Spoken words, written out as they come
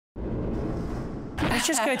let's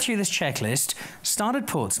just go through this checklist. Started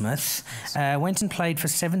Portsmouth, went and played for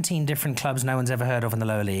 17 different clubs no one's ever heard of in the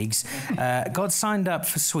lower leagues, got signed up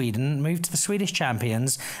for Sweden, moved to the Swedish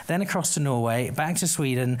champions, then across to Norway, back to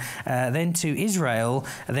Sweden, then to Israel,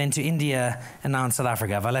 then to India, and now in South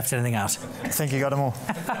Africa. Have I left anything out? I think you got them all.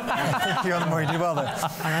 I think you got them all. You did well there.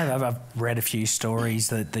 I know, I've read a few stories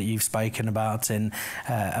that you've spoken about and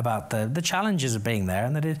about the challenges of being there,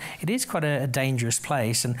 and that it is quite a dangerous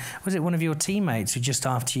place. And was it one of your teammates who just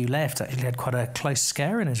after you left actually had quite a close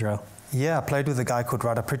scare in Israel? Yeah, I played with a guy called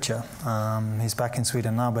Rada Pritcha. He's back in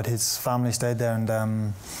Sweden now, but his family stayed there,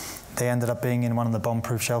 and they ended up being in one of the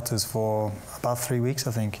bomb-proof shelters for about 3 weeks,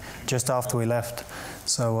 I think, just after we left.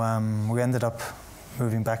 So we ended up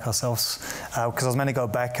moving back ourselves, because I was meant to go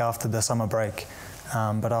back after the summer break,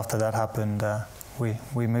 but after that happened,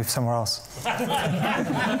 we moved somewhere else.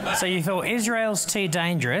 So you thought Israel's too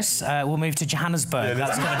dangerous, we'll move to Johannesburg.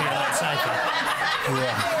 That's going to be a lot safer.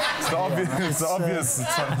 Yeah. It's obvious.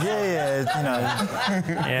 You know,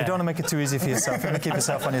 you don't want to make it too easy for yourself. You want to keep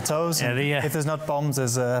yourself on your toes. Yeah, if there's not bombs,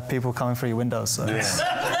 there's people coming through your windows. So.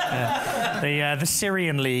 Yeah. The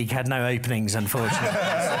Syrian League had no openings, unfortunately.